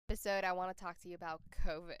episode, I want to talk to you about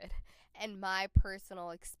COVID and my personal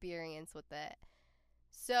experience with it.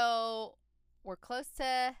 So, we're close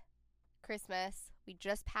to Christmas. We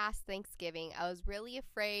just passed Thanksgiving. I was really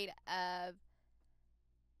afraid of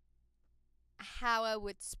how it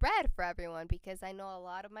would spread for everyone because I know a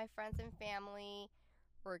lot of my friends and family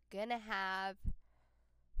were going to have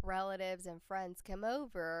relatives and friends come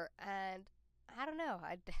over. And I don't know.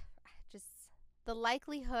 I just, the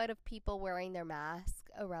likelihood of people wearing their mask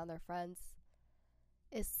around their friends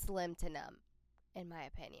is slim to none, in my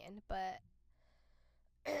opinion. But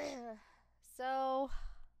so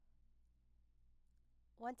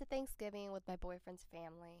went to Thanksgiving with my boyfriend's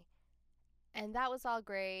family, and that was all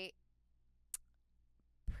great.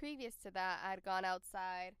 Previous to that, I'd gone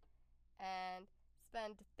outside and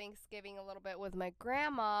spent Thanksgiving a little bit with my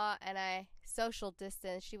grandma, and I social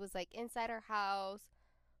distanced. She was like inside her house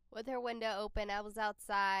with her window open. I was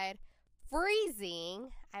outside,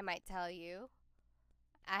 freezing, I might tell you.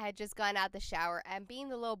 I had just gone out the shower, and being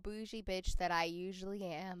the little bougie bitch that I usually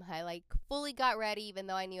am, I like fully got ready even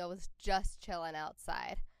though I knew I was just chilling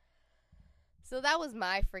outside. So that was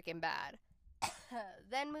my freaking bad.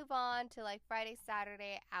 Then move on to like Friday,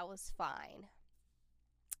 Saturday, I was fine.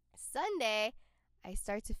 Sunday, I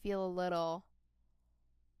start to feel a little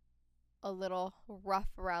rough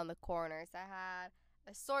around the corners. I had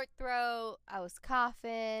a sore throat, I was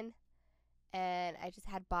coughing, and I just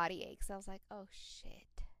had body aches. I was like, oh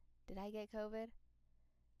shit, did I get COVID?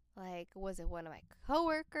 Like, was it one of my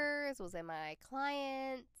coworkers? Was it my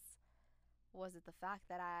clients? Was it the fact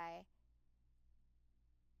that I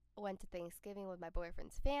went to Thanksgiving with my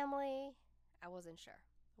boyfriend's family? I wasn't sure.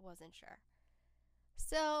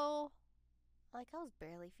 So, like, I was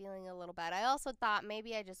barely feeling a little bad. I also thought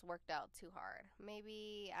maybe I just worked out too hard.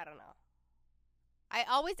 Maybe, I don't know.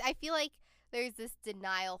 I feel like there's this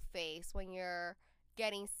denial phase when you're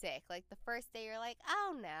getting sick. Like, the first day you're like,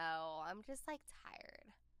 oh no, I'm just like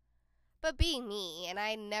tired. But being me, and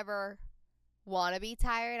I never want to be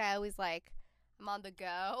tired, I always like, I'm on the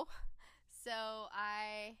go. So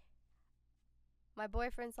my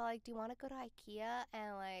boyfriend's all like, do you want to go to IKEA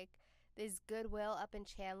and like this Goodwill up in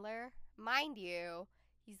Chandler? Mind you,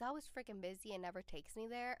 he's always freaking busy and never takes me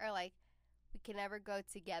there. Or like, we can never go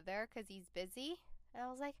together because he's busy. And I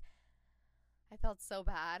was like, I felt so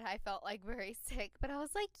bad. I felt like very sick. But I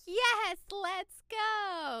was like, yes, let's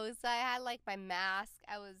go. So I had like my mask.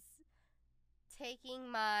 I was taking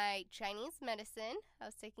my Chinese medicine. I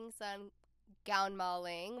was taking some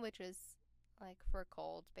Gaunmaling, which is like for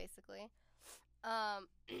colds, basically.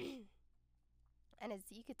 And as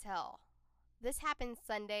you could tell, this happened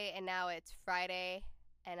Sunday and now it's Friday,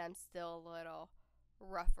 and I'm still a little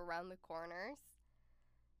rough around the corners.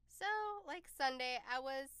 So, like Sunday, I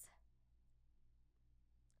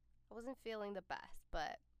wasn't feeling the best,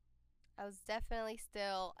 but I was definitely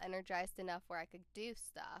still energized enough where I could do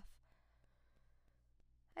stuff.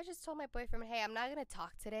 I just told my boyfriend, hey, I'm not going to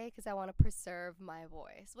talk today because I want to preserve my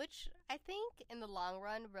voice, which I think in the long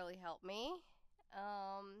run really helped me.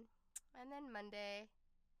 And then Monday,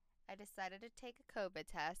 I decided to take a COVID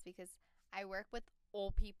test because I work with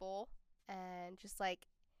old people, and just like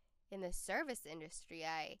in the service industry,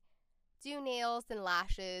 I do nails and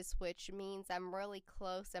lashes, which means I'm really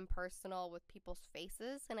close and personal with people's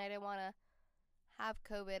faces, and I didn't want to have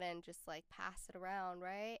COVID and just like pass it around,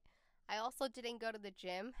 right? I also didn't go to the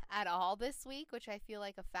gym at all this week, which I feel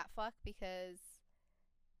like a fat fuck because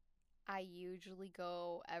I usually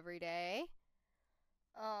go every day.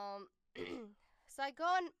 So I go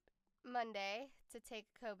on Monday to take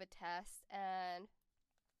a COVID test, and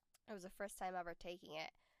it was the first time ever taking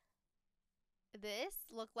it. This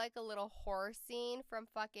looked like a little horror scene from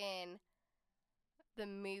fucking the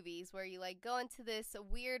movies where you like go into this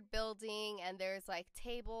weird building and there's like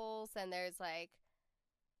tables and there's like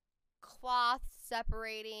cloth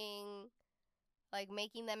separating, like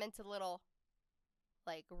making them into little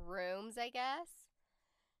like rooms, I guess.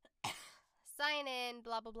 Sign in,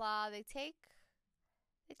 blah blah blah. They take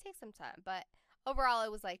some time, but overall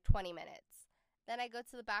it was like 20 minutes. Then I go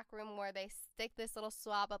to the back room where they stick this little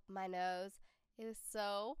swab up my nose. It was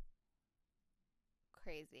so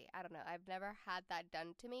crazy. I don't know. I've never had that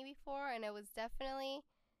done to me before, and it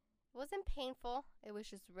wasn't painful. It was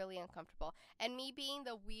just really uncomfortable. And me being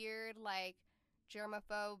the weird, like,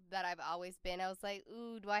 germaphobe that I've always been, I was like,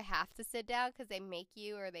 ooh, do I have to sit down? Because they make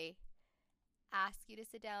you or they ask you to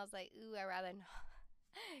sit down. I was like, ooh, I'd rather not.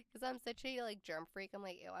 Because I'm such a, like, germ freak. I'm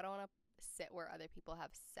like, ew, I don't want to sit where other people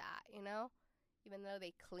have sat, you know? Even though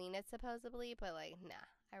they clean it supposedly, but, like, nah,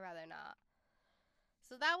 I'd rather not.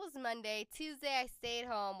 So that was Monday. Tuesday, I stayed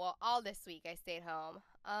home. Well, all this week I stayed home.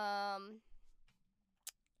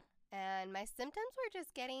 and my symptoms were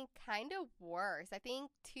just getting kind of worse. I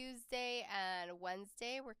think Tuesday and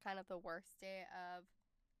Wednesday were kind of the worst day of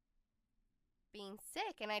being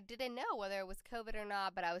sick, and I didn't know whether it was COVID or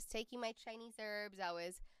not, but I was taking my Chinese herbs. I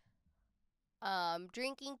was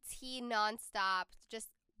drinking tea nonstop, just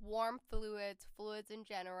warm fluids in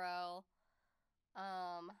general.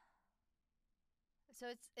 So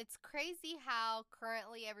it's crazy how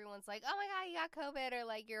currently everyone's like, oh my God, you got COVID, or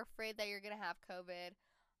like you're afraid that you're gonna have COVID.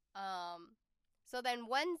 So then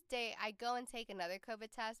Wednesday I go and take another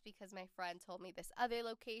COVID test because my friend told me this other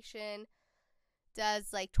location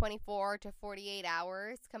does like 24 to 48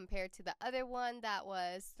 hours compared to the other one that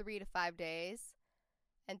was 3 to 5 days.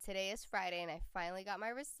 And today is Friday, and I finally got my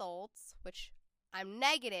results, which I'm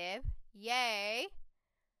negative. Yay.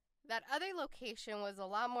 That other location was a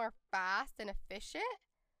lot more fast and efficient,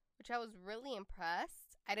 which I was really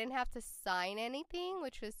impressed. I didn't have to sign anything,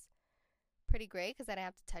 which was pretty great because I didn't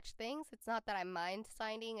have to touch things. It's not that I mind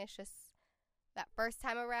signing. It's just that first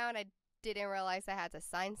time around, I didn't realize I had to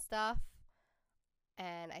sign stuff.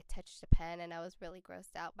 And I touched a pen, and I was really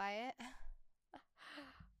grossed out by it.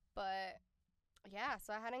 But yeah,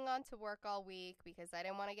 so I hadn't gone to work all week because I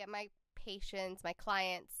didn't want to get my patients, my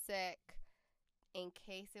clients sick in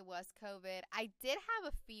case it was COVID. I did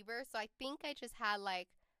have a fever, so I think I just had like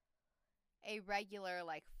a regular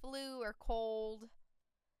like flu or cold.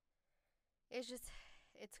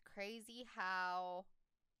 It's crazy how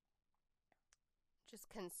just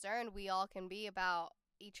concerned we all can be about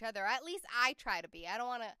each other. At least I try to be. I don't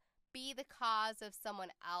want to be the cause of someone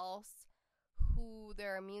else who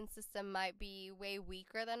their immune system might be way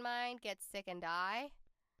weaker than mine get sick and die.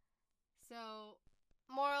 So,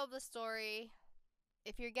 moral of the story,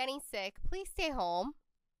 if you're getting sick, please stay home.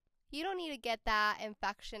 You don't need to get that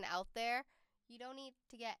infection out there. You don't need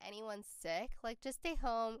to get anyone sick. Like, just stay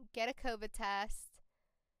home, get a COVID test,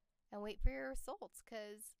 and wait for your results,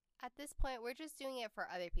 because at this point, we're just doing it for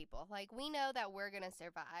other people. Like, we know that we're going to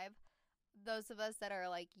survive, those of us that are,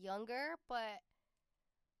 like, younger, but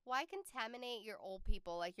why contaminate your old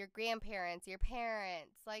people, like your grandparents, your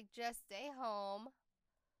parents? Like, just stay home.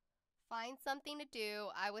 Find something to do.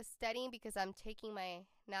 I was studying because I'm taking my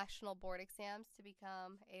national board exams to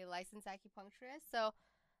become a licensed acupuncturist. So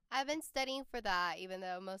I've been studying for that, even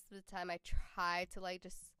though most of the time I try to, like,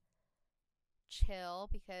 just chill,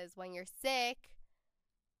 because when you're sick,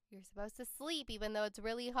 you're supposed to sleep, even though it's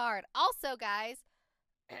really hard. Also, guys,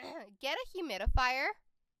 get a humidifier.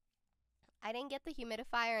 I didn't get the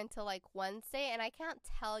humidifier until like Wednesday, and I can't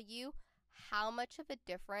tell you how much of a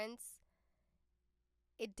difference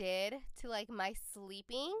it did to like my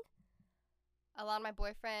sleeping. Alon, my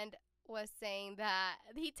boyfriend, was saying that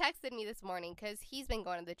he texted me this morning because he's been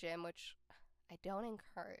going to the gym, which I don't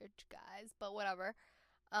encourage, guys, but whatever.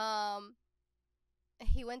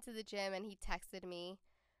 He went to the gym and he texted me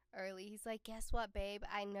early. He's like, guess what, babe?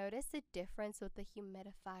 I noticed a difference with the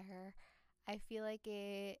humidifier. I feel like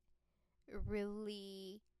it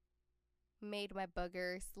really made my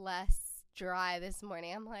boogers less dry this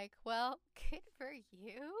morning. I'm like, well, good for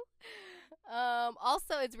you.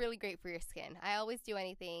 Also, it's really great for your skin. I always do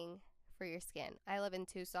anything for your skin. I live in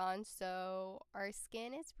Tucson, so our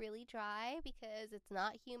skin is really dry because it's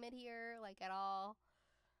not humid here, like, at all.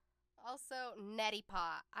 Also, neti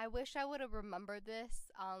pot. I wish I would have remembered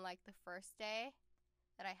this on like the first day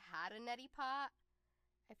that I had a neti pot.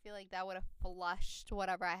 I feel like that would have flushed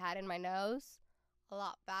whatever I had in my nose a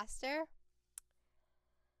lot faster.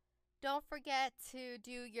 Don't forget to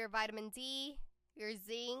do your vitamin D, your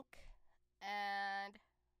zinc, and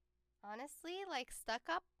honestly, like, stock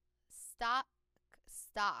up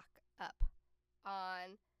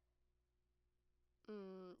on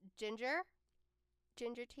ginger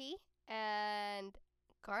tea, and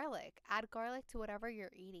garlic. Add garlic to whatever you're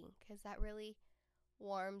eating, because that really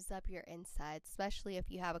warms up your insides, especially if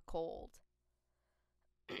you have a cold.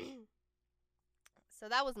 So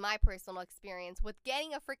that was my personal experience with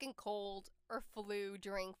getting a freaking cold or flu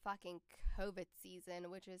during fucking COVID season,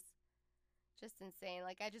 which is just insane.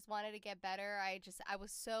 Like, I just wanted to get better. I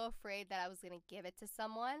was so afraid that I was going to give it to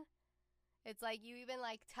someone. It's like you even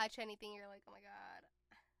like touch anything, you're like, oh my God,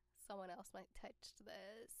 someone else might touch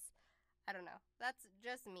this. I don't know. That's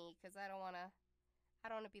just me, because I don't want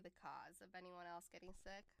to be the cause of anyone else getting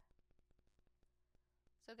sick.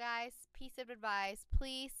 So guys, piece of advice,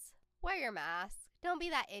 please wear your mask. Don't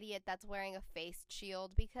be that idiot that's wearing a face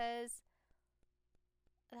shield, because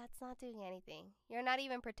that's not doing anything. You're not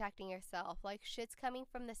even protecting yourself. Like, shit's coming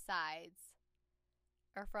from the sides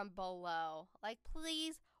or from below. Like,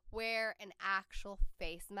 please wear an actual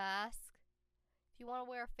face mask. If you want to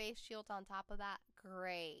wear a face shield on top of that,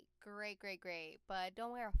 great. But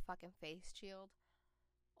don't wear a fucking face shield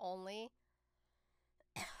only.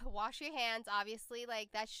 Wash your hands, obviously. Like,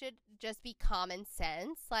 that should just be common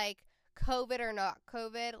sense. Like, COVID or not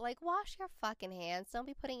COVID, like, wash your fucking hands. Don't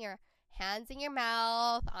be putting your hands in your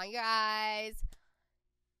mouth, on your eyes,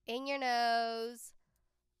 in your nose.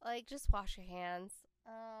 Like, just wash your hands.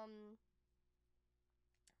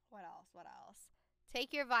 What else?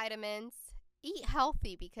 Take your vitamins. Eat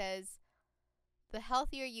healthy, because the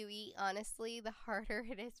healthier you eat, honestly, the harder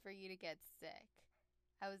it is for you to get sick.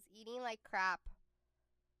 I was eating like crap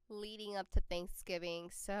leading up to Thanksgiving,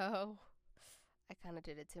 so I kind of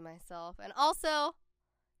did it to myself. And also,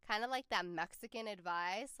 kind of like that Mexican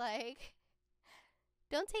advice, like,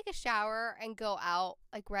 don't take a shower and go out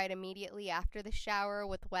like right immediately after the shower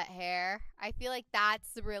with wet hair. I feel like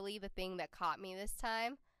that's really the thing that caught me this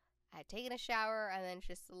time. I had taken a shower and then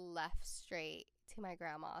just left straight to my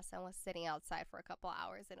grandma's and was sitting outside for a couple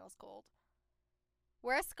hours and it was cold.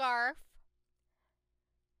 Wear a scarf.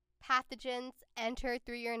 Pathogens enter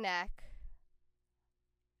through your neck,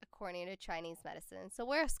 according to Chinese medicine. So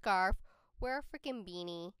wear a scarf, wear a freaking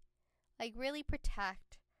beanie. Like, really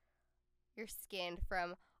protect your skin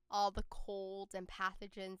from all the colds and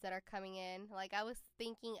pathogens that are coming in. Like, I was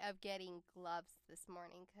thinking of getting gloves this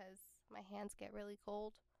morning because my hands get really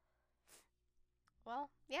cold.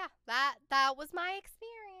 Well, yeah, that was my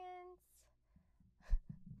experience.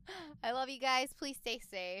 I love you guys. Please stay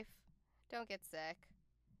safe. Don't get sick.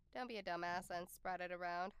 Don't be a dumbass and spread it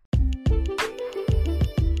around.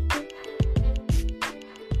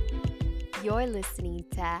 You're listening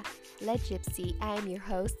to La Gypsy. I am your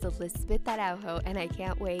host, Elizabeth Araujo, and I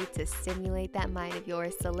can't wait to stimulate that mind of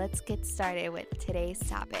yours. So let's get started with today's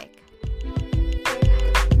topic.